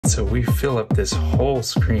so we fill up this whole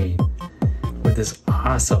screen with this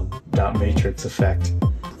awesome dot matrix effect.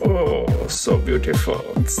 Oh, so beautiful.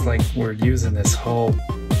 It's like we're using this whole,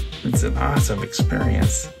 it's an awesome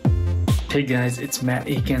experience. Hey guys, it's Matt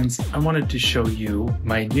Akins. I wanted to show you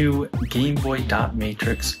my new Game Boy dot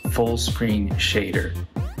matrix full screen shader.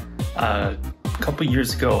 A couple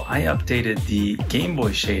years ago, I updated the Game Boy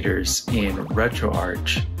shaders in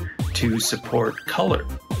RetroArch to support color.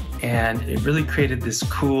 And it really created this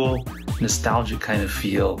cool, nostalgic kind of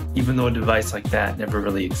feel, even though a device like that never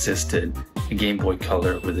really existed, a Game Boy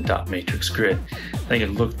Color with a dot matrix grid. I think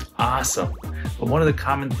it looked awesome. But one of the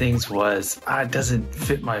common things was, it doesn't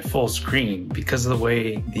fit my full screen. Because of the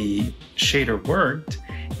way the shader worked,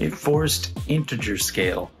 it forced integer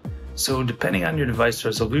scale. So depending on your device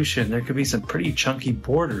resolution, there could be some pretty chunky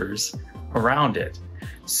borders around it.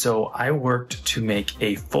 So I worked to make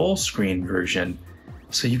a full screen version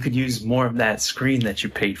so you could use more of that screen that you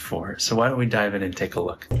paid for. So why don't we dive in and take a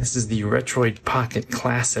look. This is the Retroid Pocket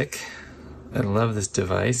Classic. I love this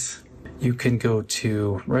device. You can go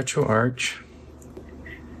to RetroArch,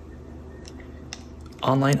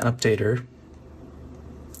 Online Updater,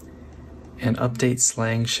 and update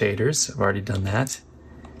Slang Shaders. I've already done that.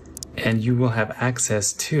 And you will have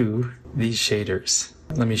access to these shaders.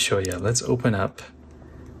 Let me show you. Let's open up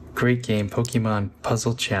Great Game Pokemon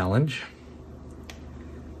Puzzle Challenge.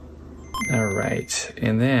 All right,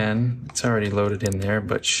 and then it's already loaded in there,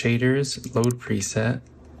 but shaders, load preset,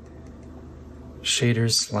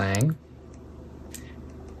 shaders slang,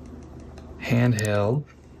 handheld,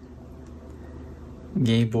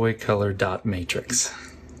 Game Boy Color dot matrix.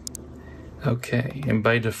 Okay, and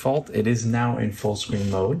by default, it is now in full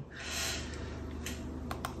screen mode.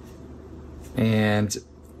 And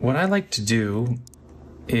what I like to do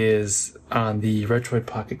is on the Retroid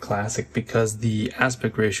Pocket Classic, because the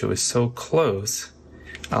aspect ratio is so close,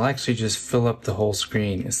 I'll actually just fill up the whole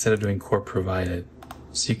screen instead of doing core provided.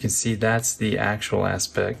 So you can see that's the actual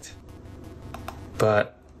aspect,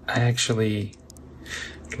 but I actually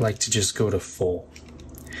like to just go to full.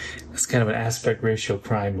 It's kind of an aspect ratio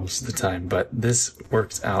crime most of the time, but this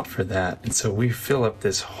works out for that. And so we fill up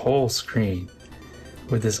this whole screen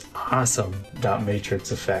with this awesome dot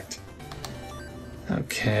matrix effect.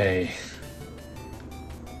 Okay,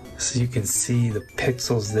 so you can see the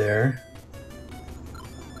pixels there.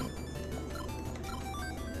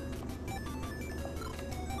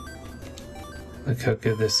 Look how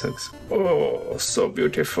good this looks. Oh, so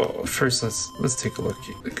beautiful. First, let's take a look.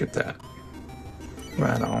 Look at that.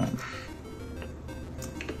 Right on.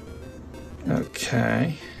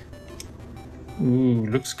 Okay. Ooh,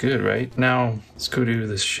 looks good, right? Now, let's go to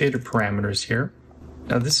the shader parameters here.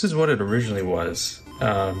 Now, this is what it originally was.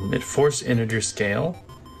 It forced integer scale,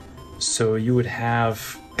 so you would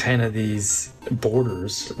have kind of these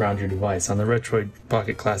borders around your device. On the Retroid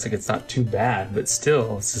Pocket Classic, it's not too bad, but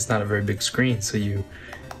still, it's just not a very big screen, so you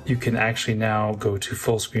can actually now go to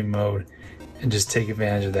full screen mode and just take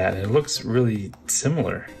advantage of that, and it looks really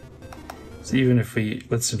similar. So even if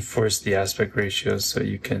let's enforce the aspect ratios so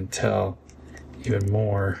you can tell even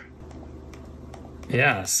more.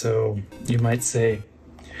 Yeah, so you might say,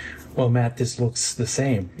 well, Matt, this looks the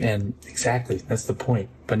same, and exactly, that's the point.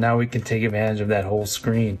 But now we can take advantage of that whole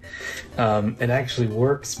screen. It actually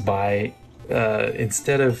works by,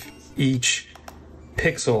 instead of each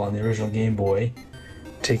pixel on the original Game Boy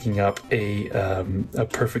taking up a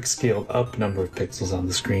perfect scaled up number of pixels on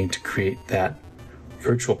the screen to create that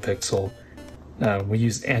virtual pixel, we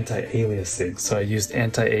use anti-aliasing. So I used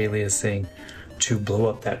anti-aliasing to blow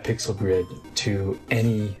up that pixel grid to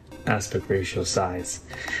any aspect ratio size.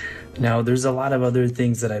 Now, there's a lot of other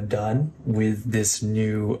things that I've done with this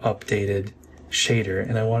new updated shader,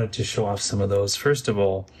 and I wanted to show off some of those. First of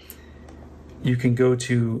all, you can go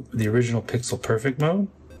to the original pixel perfect mode,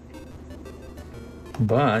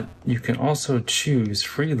 but you can also choose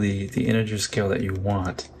freely the integer scale that you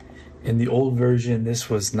want. In the old version, this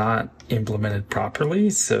was not implemented properly,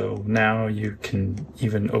 so now you can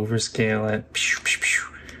even overscale it,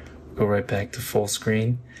 go right back to full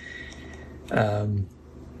screen.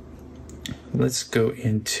 Let's go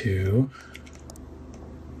into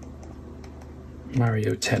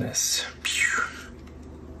Mario Tennis.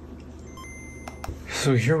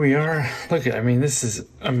 So here we are. Look, I mean, this is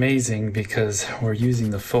amazing because we're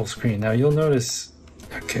using the full screen. Now you'll notice,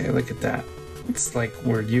 okay, look at that. It's like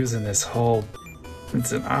we're using this whole,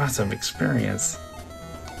 it's an awesome experience.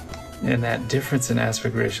 And that difference in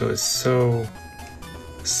aspect ratio is so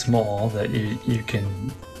small that you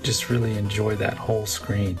can just really enjoy that whole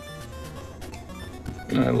screen.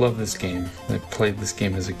 I love this game. I played this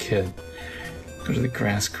game as a kid. Go to the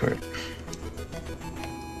grass court.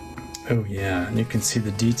 Oh yeah, and you can see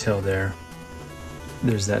the detail there.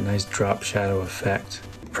 There's that nice drop shadow effect.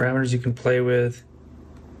 Parameters you can play with.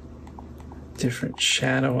 Different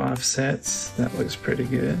shadow offsets. That looks pretty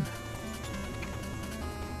good.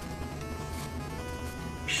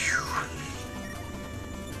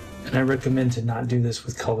 And I recommend to not do this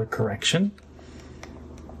with color correction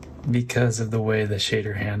because of the way the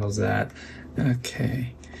shader handles that.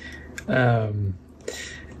 Okay. Now,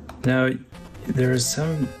 there are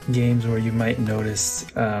some games where you might notice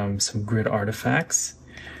some grid artifacts.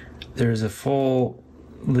 There's a full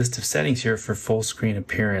list of settings here for full screen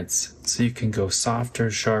appearance. So you can go softer,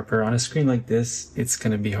 sharper. On a screen like this, it's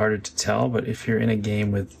going to be harder to tell, but if you're in a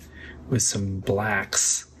game with some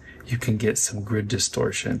blacks, you can get some grid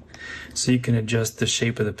distortion. So you can adjust the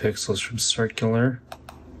shape of the pixels from circular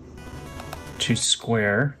to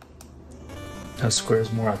square. Now square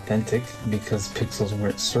is more authentic because pixels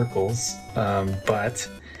weren't circles, but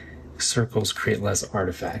circles create less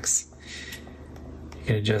artifacts. You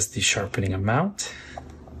can adjust the sharpening amount,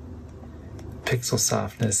 pixel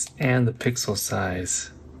softness, and the pixel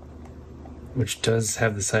size, which does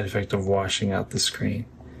have the side effect of washing out the screen.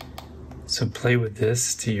 So play with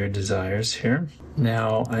this to your desires here.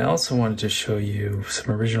 Now, I also wanted to show you some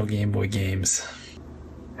original Game Boy games.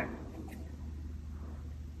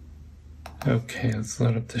 Okay, let's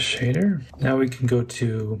load up the shader. Now we can go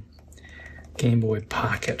to Game Boy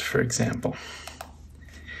Pocket, for example.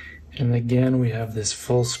 And again, we have this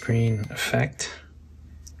full screen effect.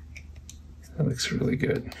 That looks really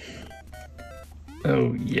good.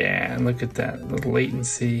 Oh yeah, and look at that, the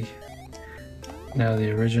latency. Now the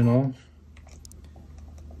original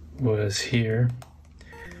was here.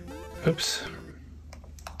 Oops.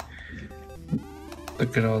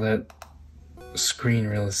 Look at all that screen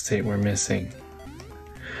real estate we're missing.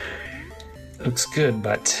 Looks good,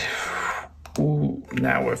 but ooh,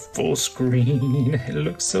 now we're full screen. It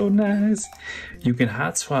looks so nice. You can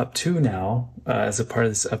hot swap too now as a part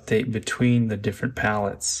of this update between the different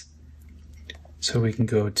palettes. So we can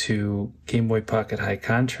go to Game Boy Pocket High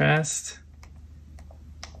Contrast,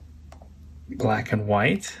 black and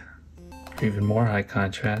white, or even more high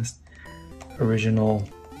contrast, original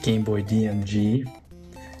Game Boy DMG,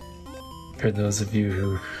 for those of you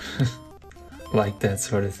who like that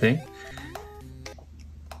sort of thing.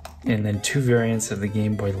 And then two variants of the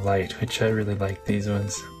Game Boy Light, which I really like these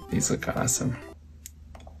ones. These look awesome.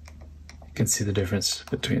 You can see the difference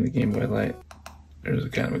between the Game Boy Light. There's a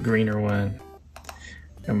kind of a greener one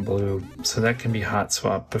and blue. So that can be hot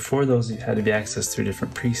swapped. Before those, you had to be accessed through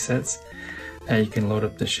different presets. Now you can load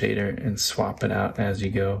up the shader and swap it out as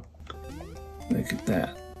you go. Look at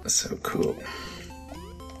that. That's so cool.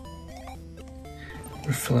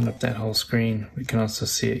 We're filling up that whole screen. We can also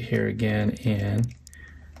see it here again in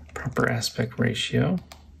proper aspect ratio.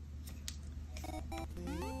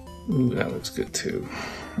 Ooh, that looks good too.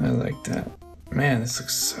 I like that. Man, this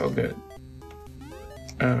looks so good.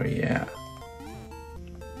 Oh yeah.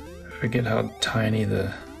 I forget how tiny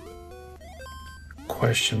the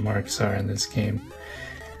question marks are in this game.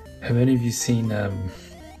 Have any of you seen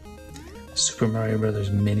Super Mario Bros.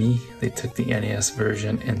 Mini? They took the NES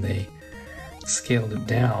version and they scaled it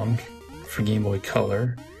down for Game Boy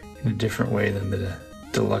Color in a different way than the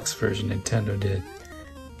deluxe version Nintendo did.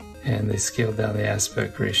 And they scaled down the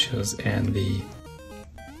aspect ratios and they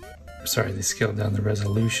scaled down the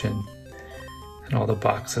resolution, and all the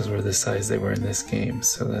boxes were the size they were in this game,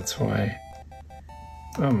 so that's why.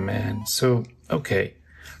 Oh man. So okay,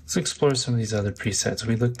 let's explore some of these other presets.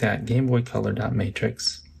 We looked at Game Boy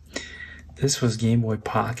Color.matrix. This was Game Boy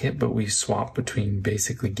Pocket, but we swapped between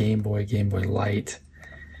basically Game Boy, Game Boy Light,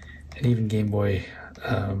 and even Game Boy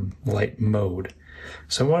Light mode.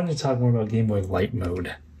 So I wanted to talk more about Game Boy Light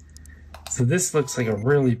mode. So this looks like a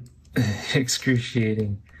really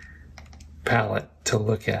excruciating palette to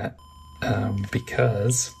look at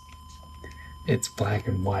because it's black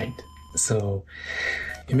and white. So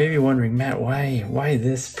you may be wondering, Matt, why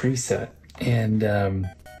this preset? And I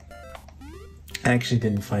actually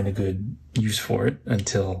didn't find a good use for it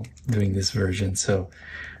until doing this version. So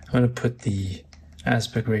I'm going to put the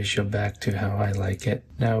aspect ratio back to how I like it.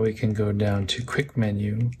 Now we can go down to quick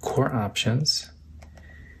menu, core options,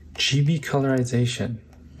 GB colorization.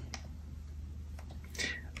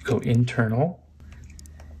 Go internal,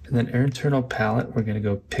 and then internal palette, we're going to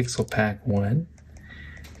go pixel pack 1.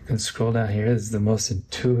 You can scroll down here. This is the most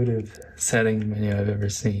intuitive setting menu I've ever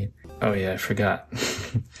seen. Oh yeah, I forgot.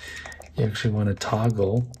 You actually want to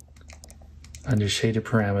toggle under shader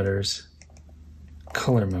parameters,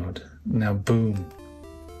 color mode. Now boom.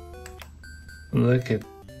 Look at,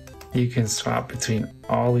 you can swap between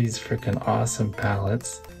all these freaking awesome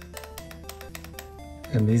palettes.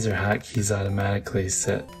 And these are hotkeys automatically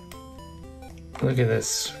set. Look at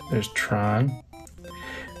this, there's Tron.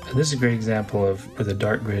 And this is a great example of with a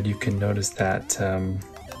dark grid, you can notice that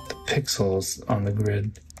the pixels on the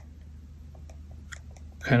grid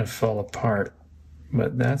kind of fall apart.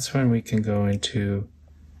 But that's when we can go into,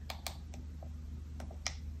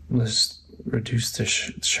 let's reduce the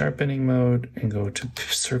sharpening mode and go to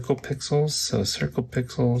circle pixels. So circle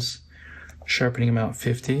pixels, sharpening amount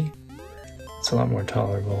 50. It's a lot more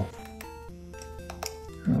tolerable.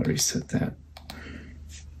 I'll reset that.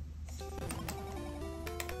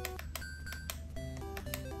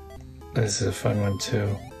 This is a fun one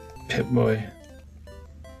too, Pip-Boy.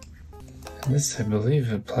 And this, I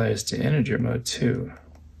believe, applies to integer mode too.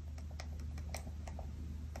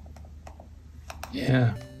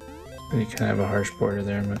 Yeah, you can have a harsh border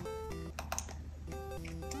there, but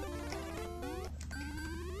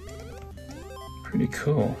pretty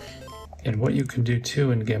cool. And what you can do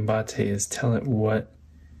too in Gambate is tell it what,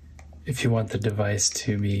 if you want the device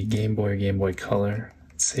to be Game Boy or Game Boy Color,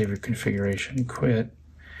 save your configuration and quit.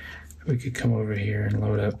 We could come over here and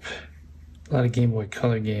load up a lot of Game Boy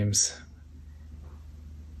Color games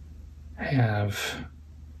have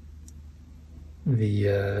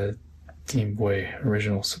the Game Boy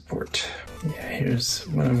original support. Yeah, here's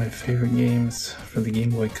one of my favorite games for the Game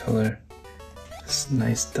Boy Color. This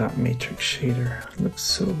nice dot matrix shader. Looks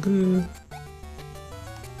so good.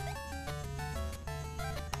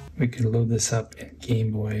 We can load this up in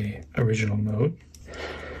Game Boy original mode.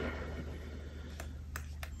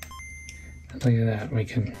 Look at that, we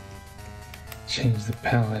can change the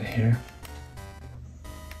palette here.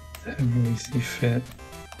 However we see fit.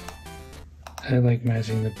 I like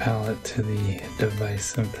matching the palette to the device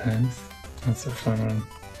sometimes. That's a fun one.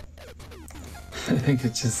 I think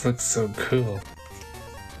it just looks so cool.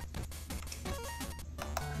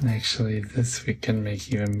 And actually this we can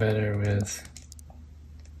make even better with,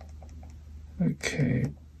 okay,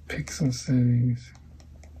 pixel settings,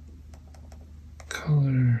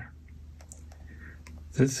 color.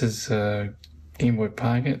 This is Game Boy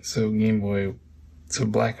Pocket, so so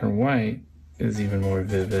black and white is even more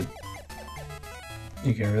vivid.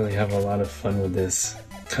 You can really have a lot of fun with this,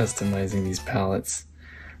 customizing these palettes.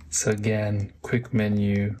 So again, quick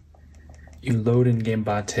menu, you load in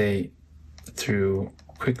Gambate through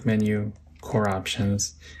quick menu, core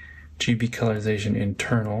options, GB colorization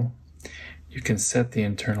internal. You can set the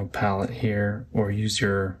internal palette here or use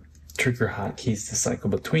your trigger hotkeys to cycle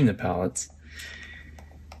between the palettes.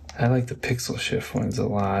 I like the pixel shift ones a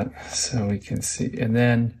lot, so we can see. And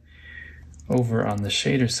then over on the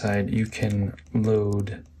shader side, you can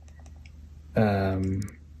load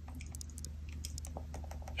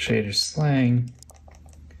shader slang,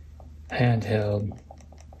 handheld,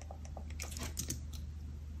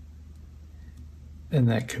 and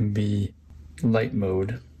that can be light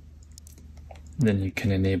mode. Then you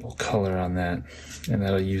can enable color on that, and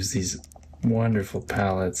that'll use these wonderful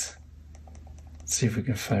palettes. See if we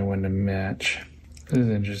can find one to match. This is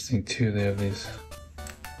interesting too, they have these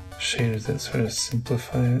shaders that sort of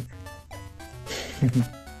simplify it.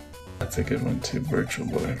 That's a good one too, Virtual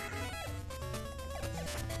Boy.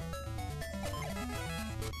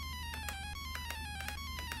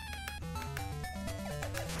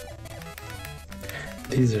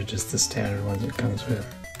 These are just the standard ones it comes with.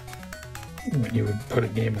 When you would put a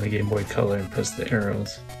game in the Game Boy Color and press the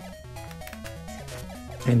arrows.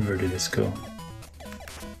 Inverted is cool.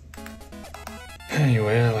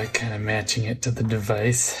 Anyway, I like kind of matching it to the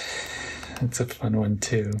device. That's a fun one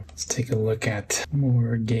too. Let's take a look at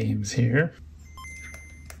more games here.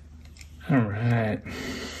 Alright.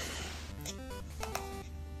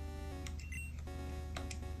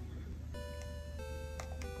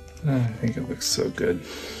 I think it looks so good.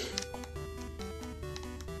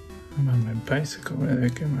 I'm on my bicycle, where the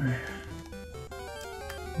heck am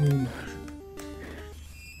I? Ooh.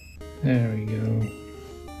 There we go.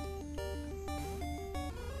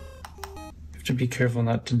 You have to be careful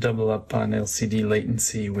not to double up on LCD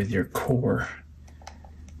latency with your core.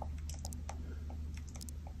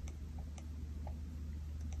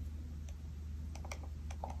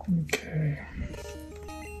 Okay.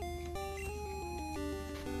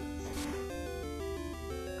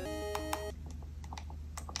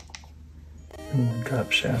 And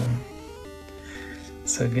drop shadow.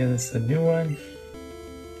 So again, it's the new one.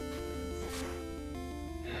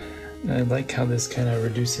 I like how this kind of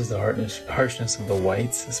reduces the harshness of the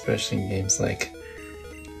whites, especially in games like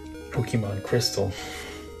Pokemon Crystal,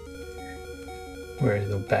 where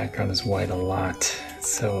the background is white a lot.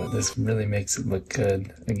 So this really makes it look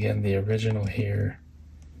good. Again, the original here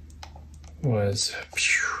was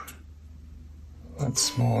a lot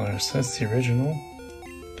smaller. So that's the original.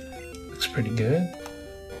 Looks pretty good.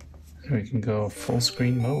 And we can go full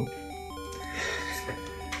screen mode.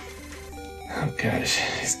 Oh gosh,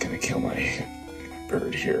 he's gonna kill my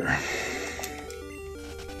bird here.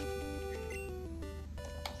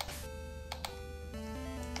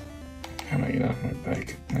 How do I get off my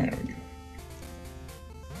bike? There we go.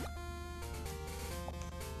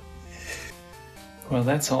 Well,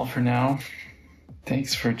 that's all for now.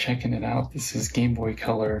 Thanks for checking it out. This is Game Boy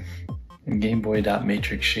Color and Game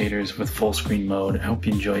Boy.Matrix shaders with full screen mode. I hope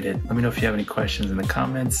you enjoyed it. Let me know if you have any questions in the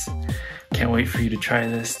comments. Can't wait for you to try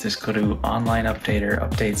this. Just go to Online Updater,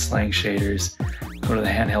 update Slang Shaders, go to the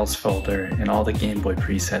handhelds folder and all the Game Boy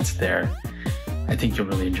presets there. I think you'll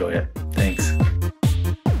really enjoy it. Thanks.